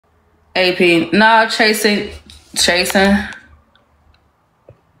AP, nah, chasing, chasing.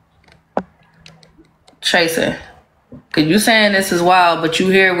 Cause you saying this is wild, but you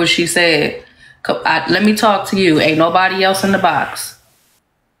hear what she said. Let me talk to you. Ain't nobody else in the box.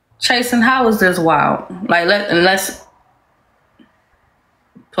 Chasing, how is this wild? Like, let's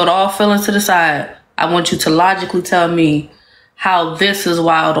put all feelings to the side. I want you to logically tell me how this is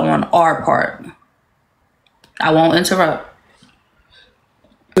wild on our part. I won't interrupt.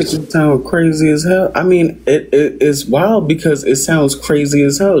 It sounds crazy as hell. I mean, it's wild because it sounds crazy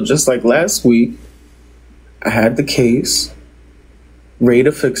as hell. Just like last week, I had the case. Ray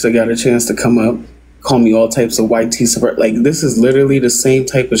the Fixer got a chance to come up, call me all types of white tea. Like, this is literally the same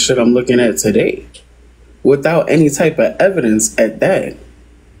type of shit I'm looking at today, without any type of evidence at that.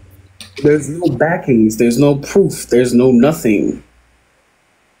 There's no backings. There's no proof. There's no nothing.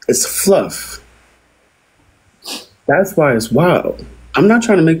 It's fluff. That's why it's wild. I'm not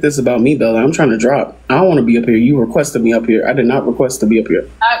trying to make this about me, Bella. I'm trying to drop. I don't want to be up here. You requested me up here. I did not request to be up here.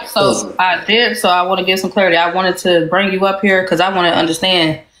 I did. So I want to get some clarity. I wanted to bring you up here because I want to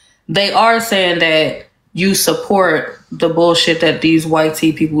understand. They are saying that you support the bullshit that these white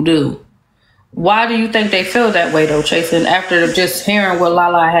tea people do. Why do you think they feel that way, though, Chasen, after just hearing what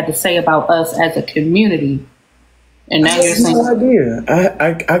Lala had to say about us as a community? And now you're saying... No idea.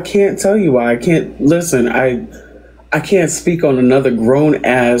 I can't tell you why. I can't... Listen, I can't speak on another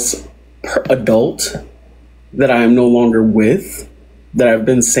grown-ass adult that I am no longer with, that I've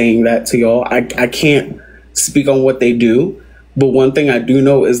been saying that to y'all. I can't speak on what they do, but one thing I do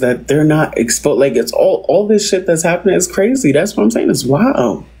know is that they're not exposed. Like, it's all this shit that's happening is crazy. That's what I'm saying. It's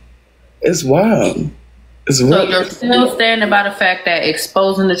wild. It's wild. It's so you're still standing by the fact that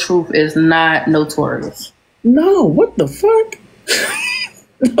exposing the truth is not notorious? No, what the fuck?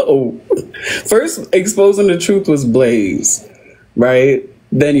 No. First, exposing the truth was Blaze, right?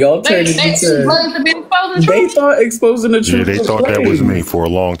 Then y'all turned it into... They thought exposing the truth was they thought Blaze. That was me for a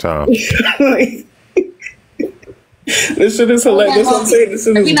long time. This shit is hilarious. That's what I'm saying. This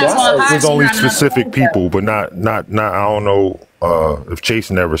shit is wild. It was only specific people, but not. I don't know if Chase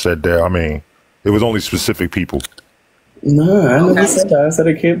never said that. I mean, it was only specific people. No, I never said that. I said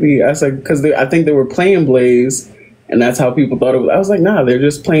it can't be. I said because I think they were playing Blaze, and that's how people thought it was. I was like, nah, they're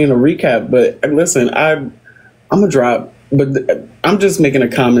just playing a recap. But listen, I'm a drop, but I'm just making a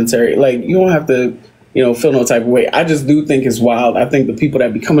commentary. Like, you don't have to, feel no type of way. I just do think it's wild. I think the people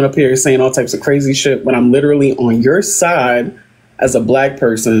that be coming up here saying all types of crazy shit when I'm literally on your side as a black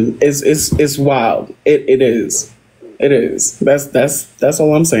person is wild. It is. It is. That's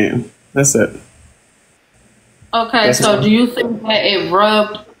all I'm saying. That's it. Okay, so do you think that it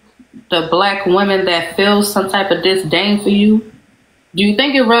rubbed the black women that feel some type of disdain for you? Do you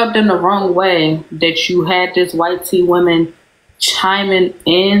think it rubbed them the wrong way that you had this white tea women chiming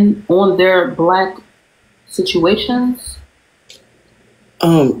in on their black situations?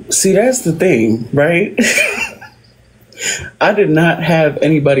 See, that's the thing, right? I did not have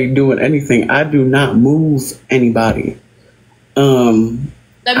anybody doing anything. I do not move anybody. Let me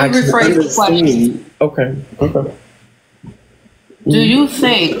rephrase the question. Okay. Do you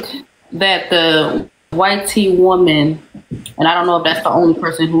think that the white tea woman, and I don't know if that's the only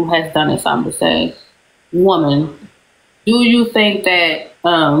person who has done it, so I'm going to say woman, do you think that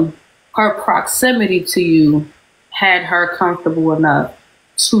her proximity to you had her comfortable enough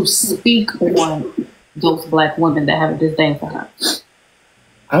to speak on those black women that have a disdain for her?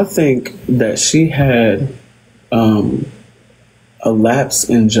 I think that she had a lapse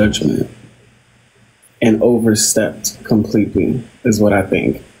in judgment and overstepped completely is what I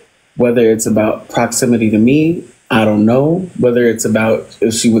think. Whether it's about proximity to me, I don't know. Whether it's about,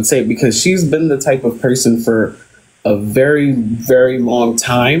 if she would say, because she's been the type of person for a very, very long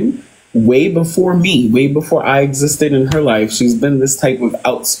time, way before me, way before I existed in her life. She's been this type of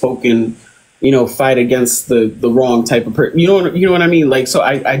outspoken, fight against the wrong type of person. You know what I mean? Like, so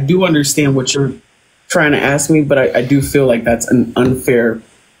I do understand what you're trying to ask me, but I do feel like that's an unfair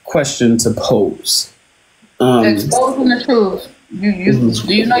question to pose. Exposing the truth. Do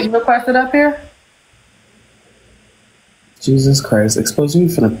you know you requested up here? Jesus Christ, exposing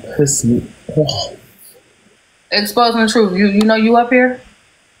me for the piss me off. Exposing the truth. You know you up here?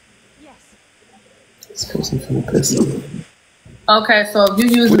 Yes. Exposing for the piss me. Okay, so if you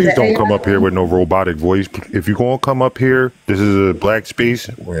use Please don't come up here with no robotic voice. If you're going to come up here, this is a black space.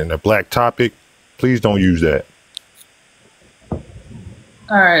 We're in a black topic. Please don't use that.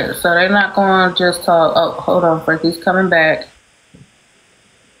 All right, so they're not going to just talk. Oh, hold on, Frankie's coming back.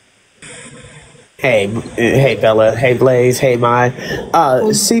 Hey, Bella. Hey, Blaze. Hey, Mai.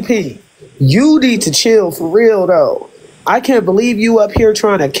 CP, you need to chill for real, though. I can't believe you up here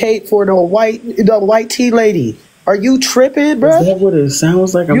trying to cape for the white tea lady. Are you tripping, bro? Is that what it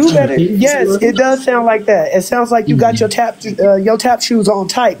sounds like? You better. Yes, it does sound like that. It sounds like you got your tap shoes on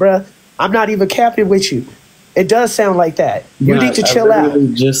tight, bro. I'm not even capping with you. It does sound like that. You need to chill out.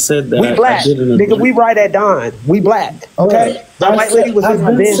 Just said that. We black, nigga. We right at dawn. We black. Okay. That white lady was in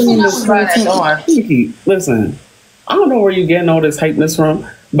her business. Listen, I don't know where you're getting all this hypeness from,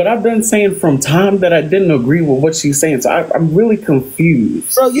 but I've been saying from time that I didn't agree with what she's saying. So I'm really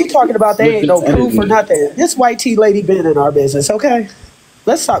confused. Bro, you talking about they ain't no proof or nothing. This white tea lady been in our business, okay?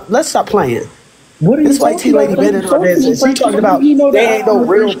 Let's stop playing. What are this white tea lady been in our business? You talking about there ain't no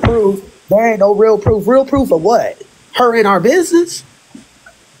real proof. There ain't no real proof. Real proof of what? Her in our business?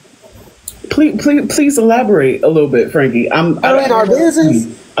 Please elaborate a little bit, Frankie. Her in our business?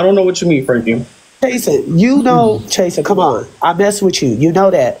 I don't know what you mean, Frankie. Chasen, you know, Chasen, come on. I mess with you. You know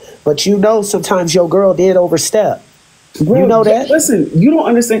that. But you know sometimes your girl did overstep. Bro, you know that? Listen, you don't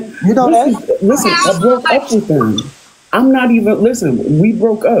understand. You know that? Listen, I broke up with them. I'm not even, listen, we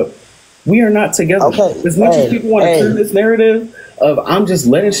broke up. We are not together. Okay. As much as people want to turn this narrative of I'm just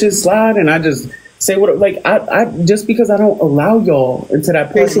letting shit slide and I just say what, like, I just because I don't allow y'all into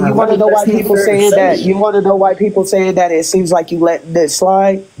that place. You want to know why people saying that? You want to know why people saying that it seems like you letting it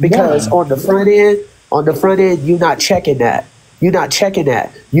slide? Because on the front end, you're not checking that. You're not checking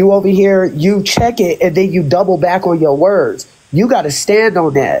that. You over here, you check it and then you double back on your words. You got to stand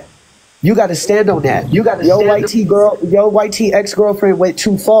on that. You got to stand on that. You got your white tea ex-girlfriend went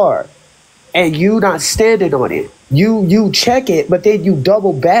too far, and you not standing on it. You check it, but then you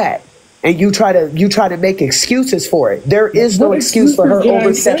double back. And you try to make excuses for it. There is no excuse for her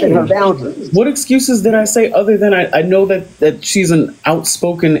overstepping her boundaries. What excuses did I say other than I know that she's an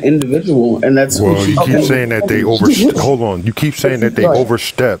outspoken individual and that's well, you keep saying that they overstep. Hold on, you keep saying that they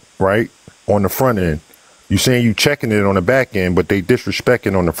overstep right on the front end. You saying you checking it on the back end, but they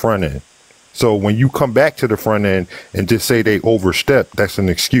disrespecting on the front end. So when you come back to the front end and just say they overstep, that's an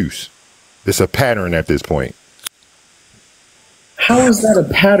excuse. It's a pattern at this point. How is that a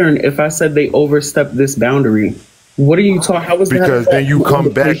pattern if I said they overstepped this boundary? What are you talking? How is that? Because then you come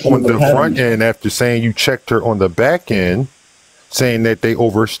back on the front end after saying you checked her on the back end, saying that they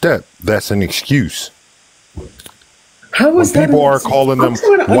overstepped. That's an excuse. How is that? People are calling them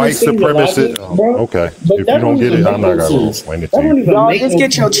white supremacists. Okay, if you don't get it, I'm not gonna explain it to you. Y'all just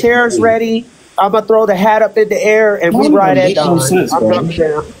get your chairs ready. I'm gonna throw the hat up in the air and we ride at dawn.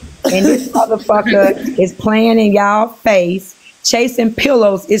 And this motherfucker is playing in y'all face. Chasing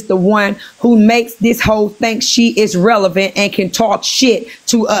Pillows is the one who makes this whole think she is relevant and can talk shit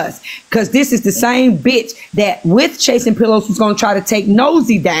to us. Because this is the same bitch that with Chasing Pillows was going to try to take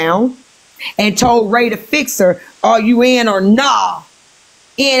Nosy down and told Ray to fix her, are you in or nah?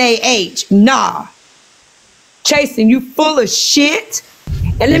 NAH, nah. Chasing, you full of shit.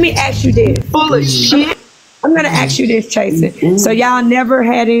 And let me ask you this, full of shit. I'm going to ask you this, Chasing. So y'all never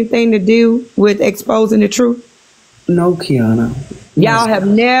had anything to do with exposing the truth? No, Kiana. Y'all have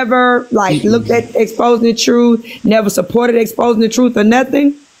never looked at exposing the truth, never supported exposing the truth or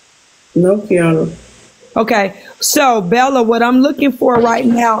nothing? No, Kiana. Okay, so Bella, what I'm looking for right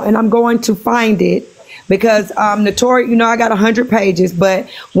now, and I'm going to find it because Notorious, you know, I got 100 pages, but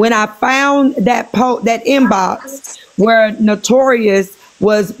when I found that that inbox where Notorious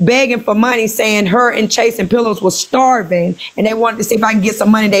was begging for money, saying her and Chasing Pillows was starving and they wanted to see if I can get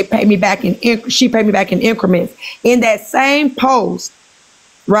some money. They paid me back she paid me back in increments. In that same post,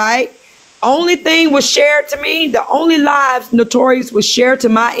 right? Only thing was shared to me, the only lives Notorious was shared to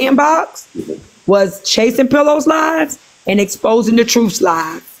my inbox was Chasing Pillows lives and Exposing the Truth's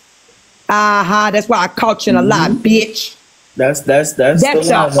lives. That's why I caught you in a lie, bitch. That's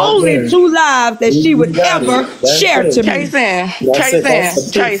the only right 2 lives that she would ever share to me.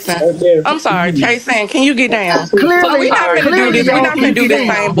 Chasing. I'm sorry, Chasing. Can you get down? We're not gonna do this. We're not gonna do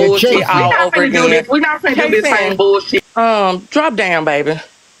this same bullshit all over again. We're not gonna do this same bullshit. Drop down, baby.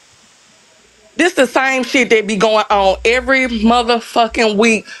 This the same shit that be going on every motherfucking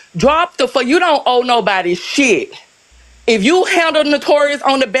week. Drop the fuck. You don't owe nobody shit. If you handle Notorious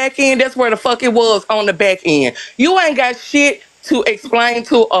on the back end, that's where the fuck it was on the back end. You ain't got shit to explain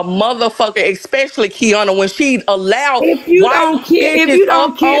to a motherfucker, especially Kiana, when she allowed if you don't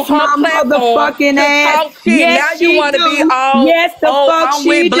kiss my motherfucking ass, yes, now you want to be all, yes, the fuck I'm she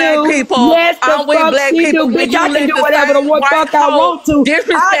with black do. people. Yes, the I'm with fuck black she people. do. Bitch, I can do whatever the fuck I want to.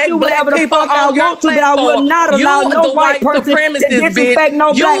 I do whatever the fuck I want to, but I will not allow no white person to disrespect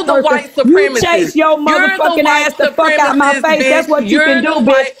no black person. You chase your motherfucking ass the fuck out my face. That's what you can do,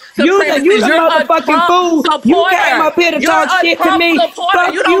 bitch. You the motherfucking fool. You came up here to talk shit.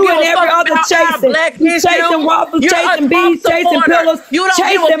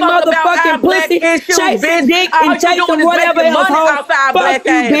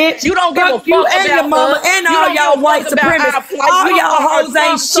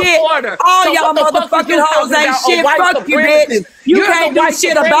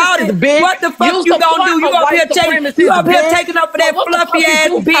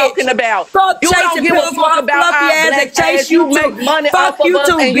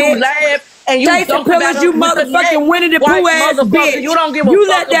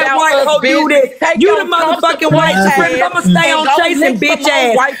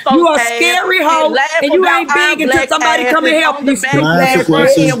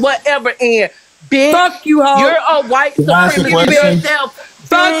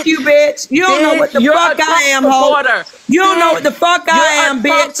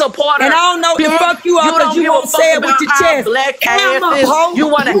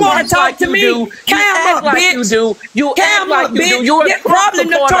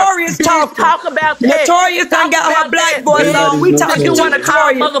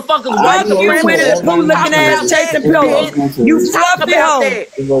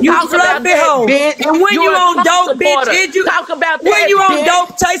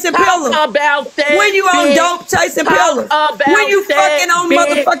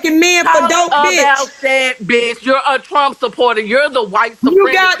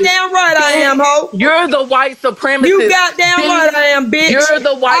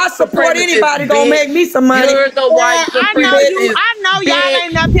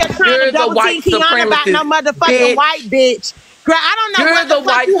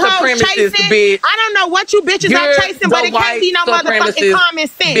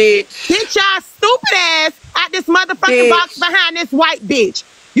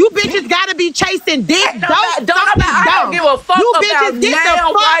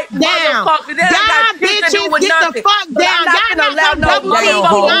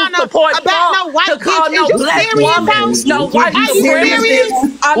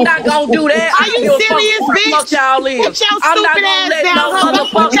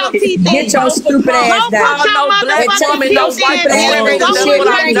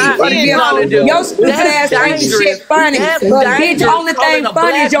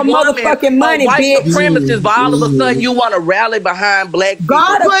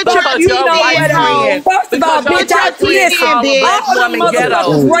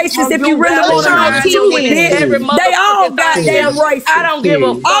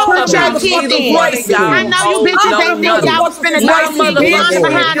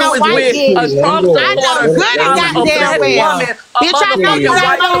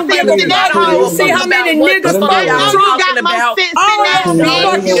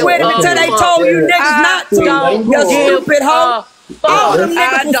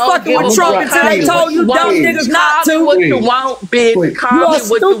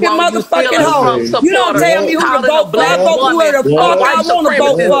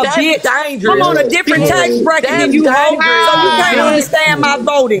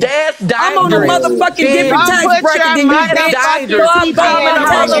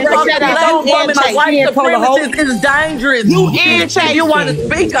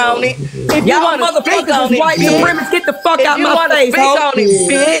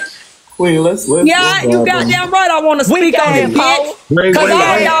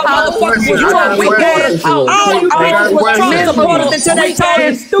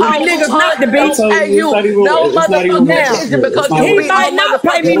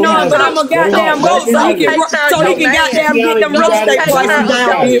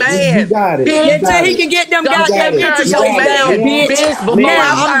 said he can get them Go goddamn take care of interest your rates down, man, bitch. before Now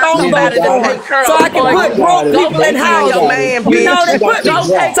I'm I gonna find go somebody to for take care it. So of I can for put you. broke Go people in take care of your houses. man, You know they bitch. put Go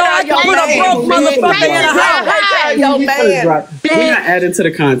take so care I of can your put a man, broke bitch. motherfucker in a Go house. take care of your man, We're not adding to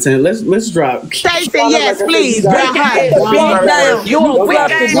the content. Let's drop. Stacey, yes, please, Weak drop her. ass Fuck down. bitch. You a weak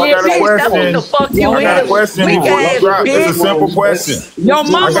fluffy ass bitch. I got a bitch. That's what question. the fuck you I got a is. question Weak before you ass drop. It's a bitch. simple question. Your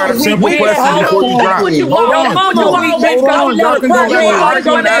I mama got a weak simple bitch. question before you That's drop. what you Your want. mama You weak always bitch. go. Don't let her Y'all can cry do You your that. ass. always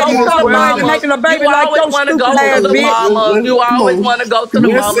Your want to daddy go to the stop question. mama. making a baby You like always your want to stupid go ass to the bitch. mama. You Come always on. want to go to the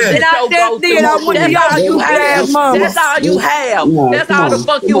mama. Listen. And That's I your just did. go-to. I went to That's your all you stupid ass have. mama. That's all you have. Nah, That's come all the on.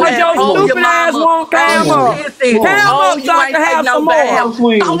 fuck you Cause have. your Oh, your stupid ass mama. won't Oh, cam you up. pissy. Cam Oh, up so you I ain't can take have no some more. bath.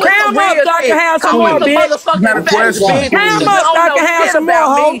 Come with Cam some up real so I can shit. have some Come more, with some bitch. I got a motherfucking facts, question. bitch. Cam Cause you up so don't I know can have shit some more,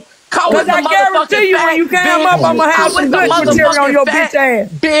 about hoe. me. Come with Cause I some guarantee you, when you motherfucking come facts, up, I'ma have come some with good some material on your bitch motherfucking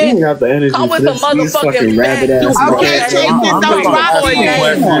ass. You bitch. got the energy Come for with some these fucking motherfucking rabbit facts, ass. you Okay, bitch. Jason, I'm so ready to drop boy it. game,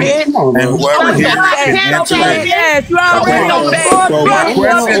 bitch. Come on, And bro. whoever Come with hears some it facts, can answer Baby it. bitch. ass, you Come with already Okay. some know the facts, fuck. So my bitch.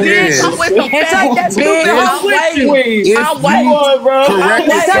 question Bitch, come is, with some And take facts, that stupid bitch. hoe I'm with you. waiting. if I'm you waiting. corrected waiting.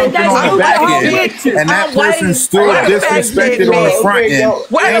 Take something that on the stupid back hoe end with you. and that I'm person waiting. still Where the facts at, disrespected on the bitch? front end,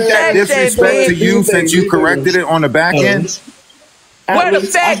 Where the ain't that facts at, disrespect to bitch? you since you corrected it on the back end? Where At the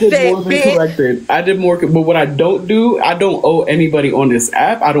least I facts did at, more than bitch? corrected. I did more, but what I don't do, I don't owe anybody on this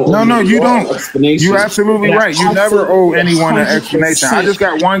app. I don't owe No, you an don't. explanation. You're absolutely But I right. You never owe absolutely anyone an explanation. I just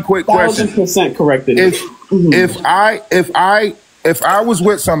got one quick question. 1,000% corrected it. If I was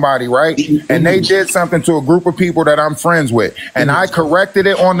with somebody, right, and they did something to a group of people that I'm friends with, and I corrected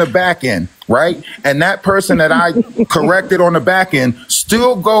it on the back end, right, and that person that I corrected on the back end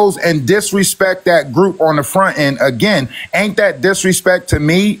still goes and disrespect that group on the front end again, ain't that disrespect to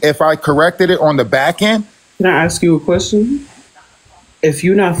me if I corrected it on the back end? Can I ask you a question? If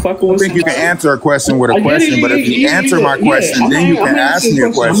you're not fucking with I think you can answer a question with a question, but if you answer my question, then you can ask me a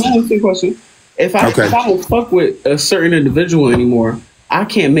I'm gonna question. ask you a question. If I don't fuck with a certain individual anymore, I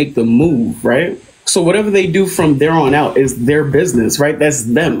can't make the move, right? So whatever they do from there on out is their business, right? That's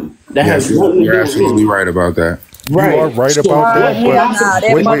them. That has nothing to do You're with absolutely me. right about that. Right. You are right So about that, what but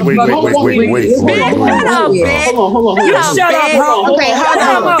happens- wait. Bitch, shut up, bitch. Hold on. You shut up, hoe. Okay, hold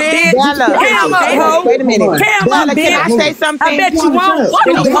Cam on. up, bitch. Bella. Cam up, hoe. Wait a minute. Cam Bella, up, can I bitch. say something? I bet you won't. What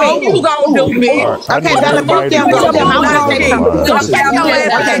the Stupid fuck hoe. you gonna do, bitch? All right, I Okay, need Bella, everybody mute them, to mute them. I want to say something. All right, Go this is- take your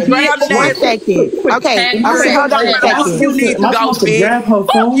ass Okay, and grab the one ass. second. Okay, hold on a second. You need to Am I go, supposed to bitch. grab her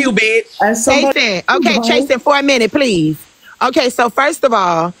Fuck phone? you, bitch. As somebody- Chasen. Okay, Chasen, for a minute, please. Okay, so first of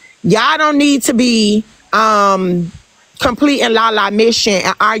all, y'all don't need to be completing La mission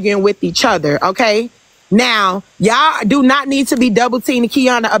and arguing with each other, okay? Now, y'all do not need to be double teaming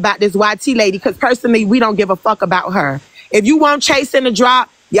Kiana about this YT lady, because personally, we don't give a fuck about her. If you want chasing a drop,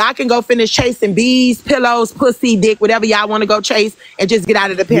 y'all can go finish chasing bees, pillows, pussy, dick, whatever y'all want to go chase, and just get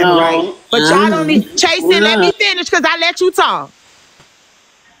out of the pen, right? But y'all don't need chasing. Let me finish, because I let you talk.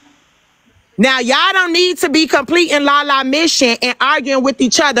 Now, y'all don't need to be completing La mission and arguing with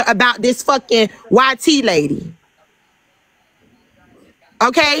each other about this fucking YT lady.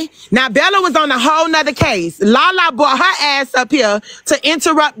 Okay? Now, Bella was on a whole nother case. Lala brought her ass up here to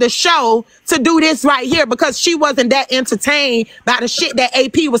interrupt the show to do this right here because she wasn't that entertained by the shit that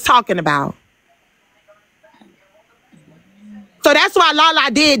AP was talking about. So that's why Lala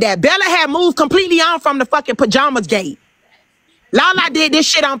did that. Bella had moved completely on from the fucking pajamas gate. Lala did this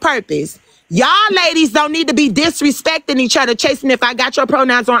shit on purpose. Y'all ladies don't need to be disrespecting each other. Chasing, if I got your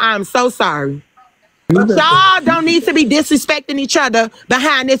pronouns on, I'm so sorry. But y'all don't need to be disrespecting each other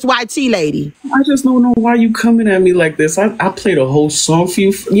behind this YT lady. I just don't know why you coming at me like this. I played a whole song for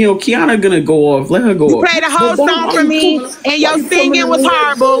you. You know, Kiana gonna go off. Let her go You off. played a whole song for me, and your singing was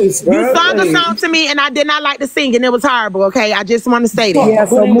horrible. You sung a song to me, and I did not like the singing. It was horrible, okay? I just want to say that. Yeah,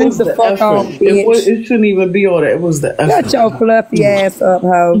 so move the fuck on, bitch. It shouldn't even be all that. It was the effort. Shut your fluffy ass up,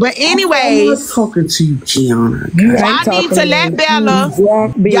 hoe. But anyways, I'm talking to you, Kiana. y'all need to let Bella.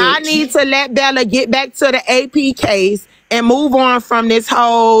 Y'all need to let Bella get back to the AP case and move on from this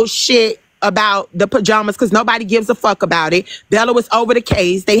whole shit about the pajamas, because nobody gives a fuck about it. Bella was over the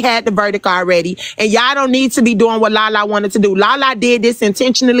case. They had the verdict already. And y'all don't need to be doing what Lala wanted to do. Lala did this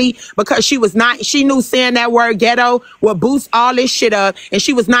intentionally because she knew saying that word ghetto would boost all this shit up, and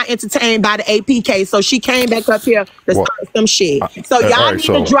she was not entertained by the AP case. So she came back up here to start some shit. So y'all need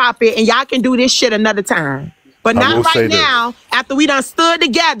to drop it, and y'all can do this shit another time. But not right now, after we done stood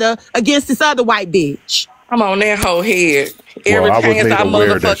together against this other white bitch. I'm on that whole head. Every Well, I was chance made I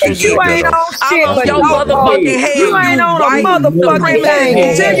aware that she motherfucking said get. You ain't on shit, I'm but on your motherfucking head. you ain't on a motherfucking thing.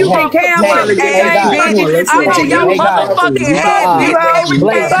 Until you can cam up, I'm on your motherfucking head, bitch.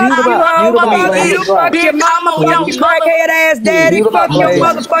 Fuck your motherfucking crackhead ass daddy. Fuck your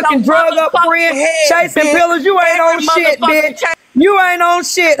motherfucking drug up friend. Chasing pills. You ain't on shit, bitch. You ain't on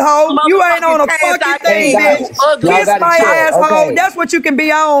shit, hoe. You ain't on a fucking thing, bitch. Kiss my asshole. That's what you can be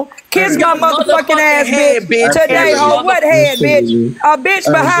on. Kiss my motherfucking ass, bitch. Today, hoe. What head, bitch? A bitch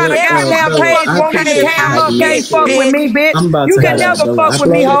behind a goddamn page won't even cam up. Can't fuck with me, bitch. You can never fuck with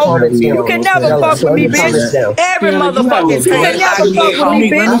me, hoe. You can never fuck with me, bitch. Every motherfucking You can never fuck with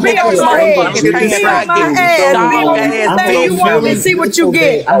me, bitch. Be on my head. Be on my ass. Be on anything you want me. See what you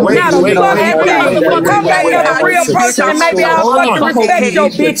get. Not a fucking thing. Come back as a real person and maybe I'll fucking respect your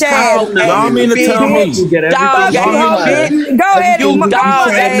bitch ass. Y'all mean to tell me. Go ahead and go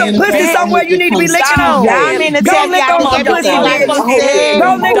say some pussy somewhere you need to be licking on. Y'all mean to tell me I Go lick on some pussy, bitch.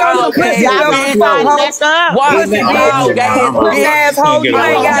 Go lick on some pussy, pussy asshole. You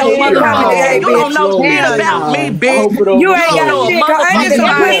ain't got shit coming today, bitch. You don't know shit about me, bitch. You ain't got shit. Ain't it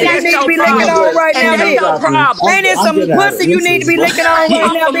some pussy you need to be licking on right now, bitch? Ain't it some pussy you need to be licking on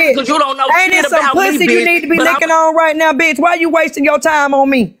right now, bitch? Ain't it some pussy you need to be licking on right now, bitch? Why you wasting your time on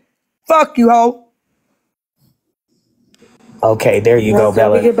me? Fuck you, hoe. Okay, there you go,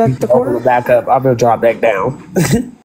 Bella. Get back to court? Back up. I'm gonna drop back down.